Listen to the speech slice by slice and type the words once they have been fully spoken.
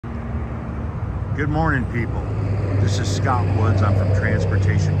Good morning, people. This is Scott Woods. I'm from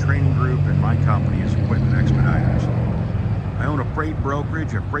Transportation Training Group, and my company is Equipment Expeditors. I own a freight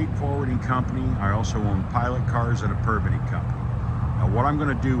brokerage, a freight forwarding company. I also own pilot cars and a permitting company. Now, what I'm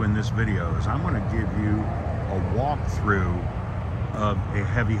going to do in this video is I'm going to give you a walkthrough of a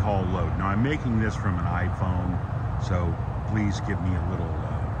heavy haul load. Now, I'm making this from an iPhone, so please give me a little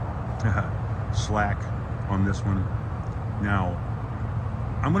slack on this one. Now,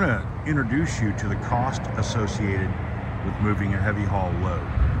 I'm going to introduce you to the cost associated with moving a heavy haul load.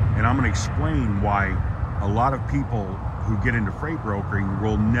 And I'm going to explain why a lot of people who get into freight brokering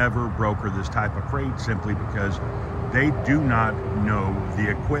will never broker this type of freight, simply because they do not know the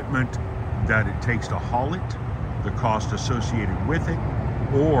equipment that it takes to haul it, the cost associated with it,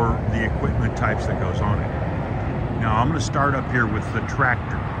 or the equipment types that goes on it. Now, I'm going to start up here with the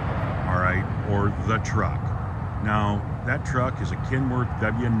tractor, all right, or the truck. Now, that truck is a Kenworth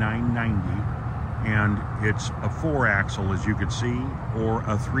W990, and it's a 4-axle, as you can see, or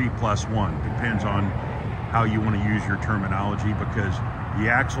a 3+1. Depends on how you want to use your terminology, because the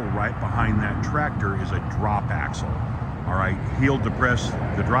axle right behind that tractor is a drop axle. All right, he'll depress,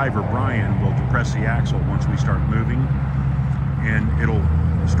 the driver, Brian, will depress the axle once we start moving, and it'll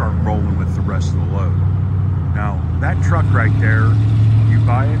start rolling with the rest of the load. Now, that truck right there, you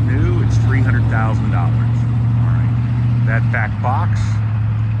buy it new, it's $300,000. That back box,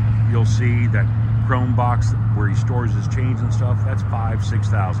 you'll see that chrome box where he stores his chains and stuff, that's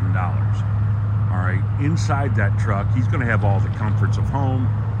 $5,000–6,000. All right, inside that truck, he's going to have all the comforts of home.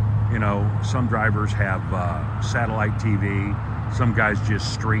 You know, some drivers have satellite TV, some guys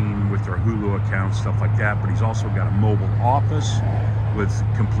just stream with their Hulu account, stuff like that, but he's also got a mobile office with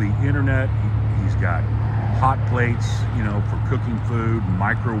complete internet. He's got hot plates, you know, for cooking food,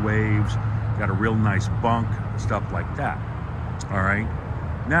 microwaves, got a real nice bunk, stuff like that. All right,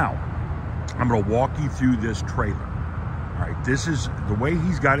 now I'm going to walk you through this trailer. All right, this is the way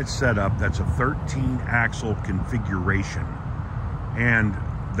he's got it set up. That's a 13-axle configuration, and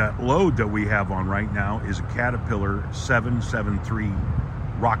that load that we have on right now is a Caterpillar 773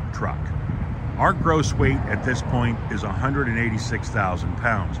 rock truck. Our gross weight at this point is 186,000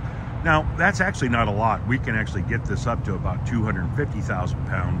 pounds. Now, that's actually not a lot. We can actually get this up to about 250,000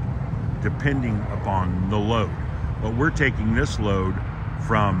 pounds, depending upon the load. But we're taking this load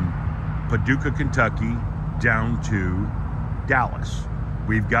from Paducah, Kentucky down to Dallas.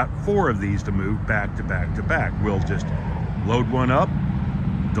 We've got 4 of these to move back to back to back. We'll just load one up,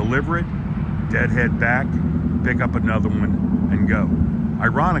 deliver it, deadhead back, pick up another one, and go.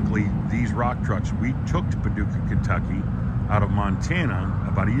 Ironically, these rock trucks we took to Paducah, Kentucky out of Montana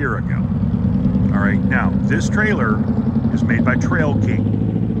about a year ago. All right, now this trailer is made by Trail King.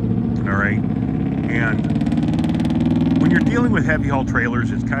 All right, and when you're dealing with heavy haul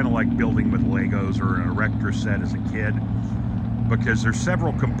trailers, it's kind of like building with Legos or an Erector set as a kid, because there's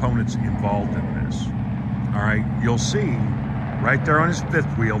several components involved in this. All right, you'll see right there on his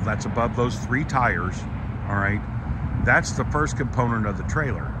 5th wheel, that's above those 3 tires. All right, that's the first component of the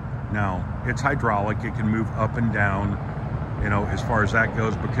trailer. Now, it's hydraulic, it can move up and down, you know, as far as that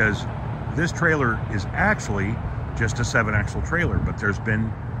goes, because this trailer is actually just a 7-axle trailer, but there's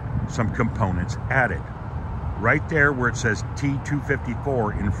been some components added. Right there where it says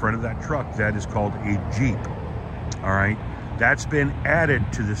T254 in front of that truck, that is called a Jeep. All right, that's been added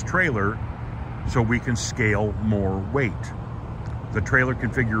to this trailer so we can scale more weight. The trailer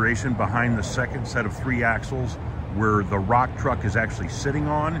configuration behind the second set of 3 axles, where the rock truck is actually sitting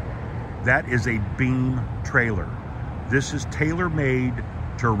on, that is a beam trailer. This is tailor-made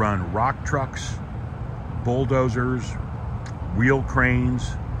to run rock trucks, bulldozers, wheel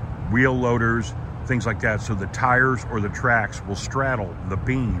cranes, wheel loaders, things like that, so the tires or the tracks will straddle the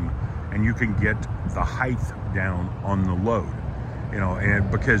beam and you can get the height down on the load. You know, and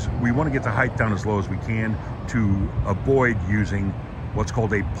because we want to get the height down as low as we can to avoid using what's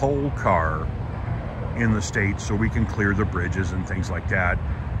called a pole car in the States, so we can clear the bridges and things like that,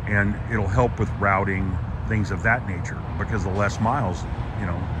 and it'll help with routing, things of that nature, because the less miles, you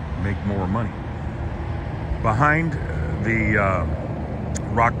know, make more money. Behind the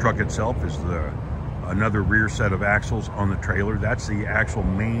rock truck itself is another rear set of axles on the trailer. That's the actual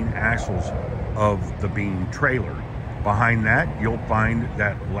main axles of the beam trailer. Behind that, you'll find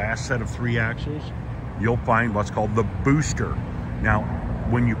that last set of 3 axles. You'll find what's called the booster. Now,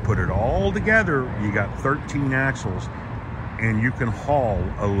 when you put it all together, you got 13 axles, and you can haul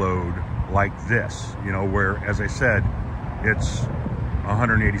a load like this, you know, where, as I said, it's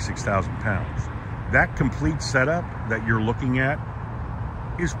 186,000 pounds. That complete setup that you're looking at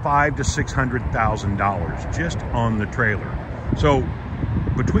is $500,000 to $600,000 just on the trailer. So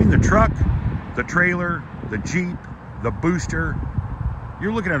between the truck, the trailer, the Jeep, the booster,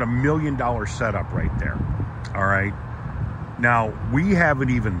 you're looking at $1 million setup right there. All right. Now, we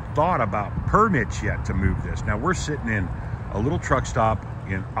haven't even thought about permits yet to move this. Now, we're sitting in a little truck stop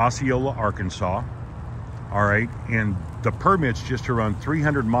in Osceola, Arkansas. All right. And the permits just to run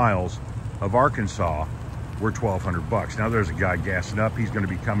 300 miles of Arkansas were $1,200. Now, there's a guy gassing up. He's going to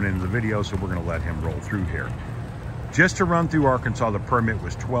be coming into the video, so we're going to let him roll through here. Just to run through Arkansas, the permit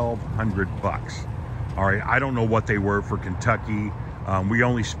was $1,200. All right. I don't know what they were for Kentucky. We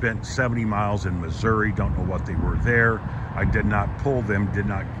only spent 70 miles in Missouri. Don't know what they were there. I did not pull them, did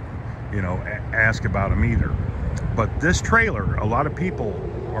not, you know, ask about them either. But this trailer, a lot of people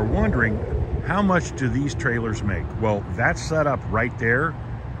are wondering, how much do these trailers make? Well, that's set up right there.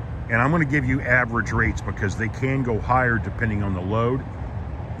 And I'm going to give you average rates because they can go higher depending on the load.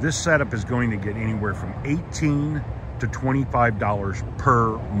 This setup is going to get anywhere from $18 to $25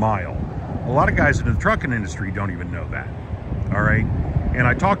 per mile. A lot of guys in the trucking industry don't even know that. All right. And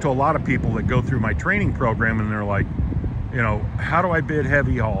I talk to a lot of people that go through my training program and they're like, you know, how do I bid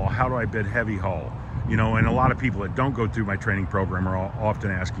heavy haul? How do I bid heavy haul? You know, and a lot of people that don't go through my training program are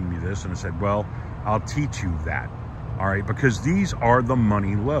often asking me this. And I said, well, I'll teach you that. All right. Because these are the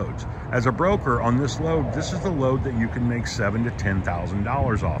money loads. As a broker on this load, this is the load that you can make $7,000 to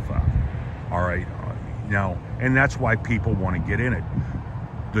 $10,000 off of. All right. Now, and that's why people want to get in it.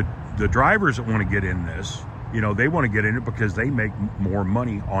 The drivers that want to get in this, you know, they want to get in it because they make more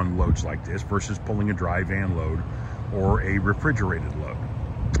money on loads like this versus pulling a dry van load or a refrigerated load.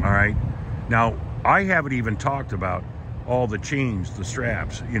 All right. Now, I haven't even talked about all the chains, the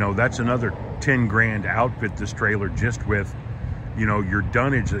straps. You know, that's another 10 grand outfit this trailer just with, you know, your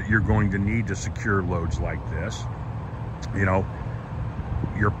dunnage that you're going to need to secure loads like this. You know,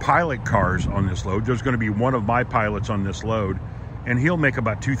 your pilot cars on this load. There's going to be one of my pilots on this load, and he'll make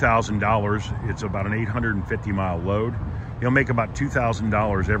about $2,000. It's about an 850 mile load. He'll make about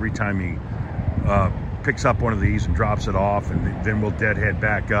 $2,000 every time he picks up one of these and drops it off, and then we'll deadhead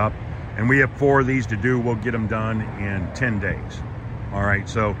back up. And we have 4 of these to do. We'll get them done in 10 days. All right.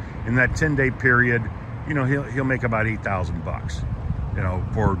 So in that 10-day period, you know, he'll make about $8,000, you know,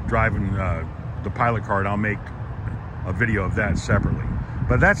 for driving the pilot car. And I'll make a video of that separately.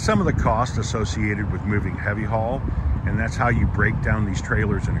 But that's some of the cost associated with moving heavy haul. And that's how you break down these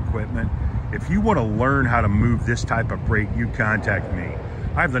trailers and equipment. If you want to learn how to move this type of freight, you contact me.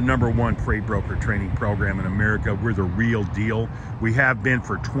 I have the #1 freight broker training program in America. We're the real deal. We have been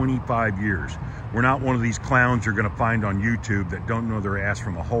for 25 years. We're not one of these clowns you're going to find on YouTube that don't know their ass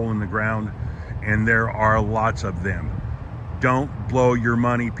from a hole in the ground. And there are lots of them. Don't blow your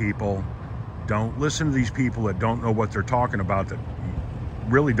money, people. Don't listen to these people that don't know what they're talking about, that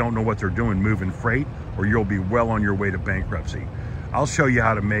really don't know what they're doing moving freight, or you'll be well on your way to bankruptcy. I'll show you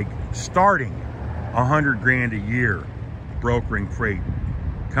how to make, starting 100 grand a year brokering freight.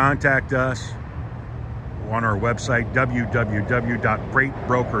 Contact us on our website,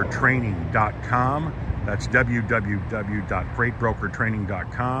 www.freightbrokertraining.com. That's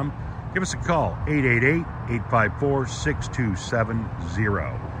www.freightbrokertraining.com. Give us a call,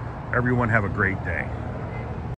 888-854-6270. Everyone have a great day.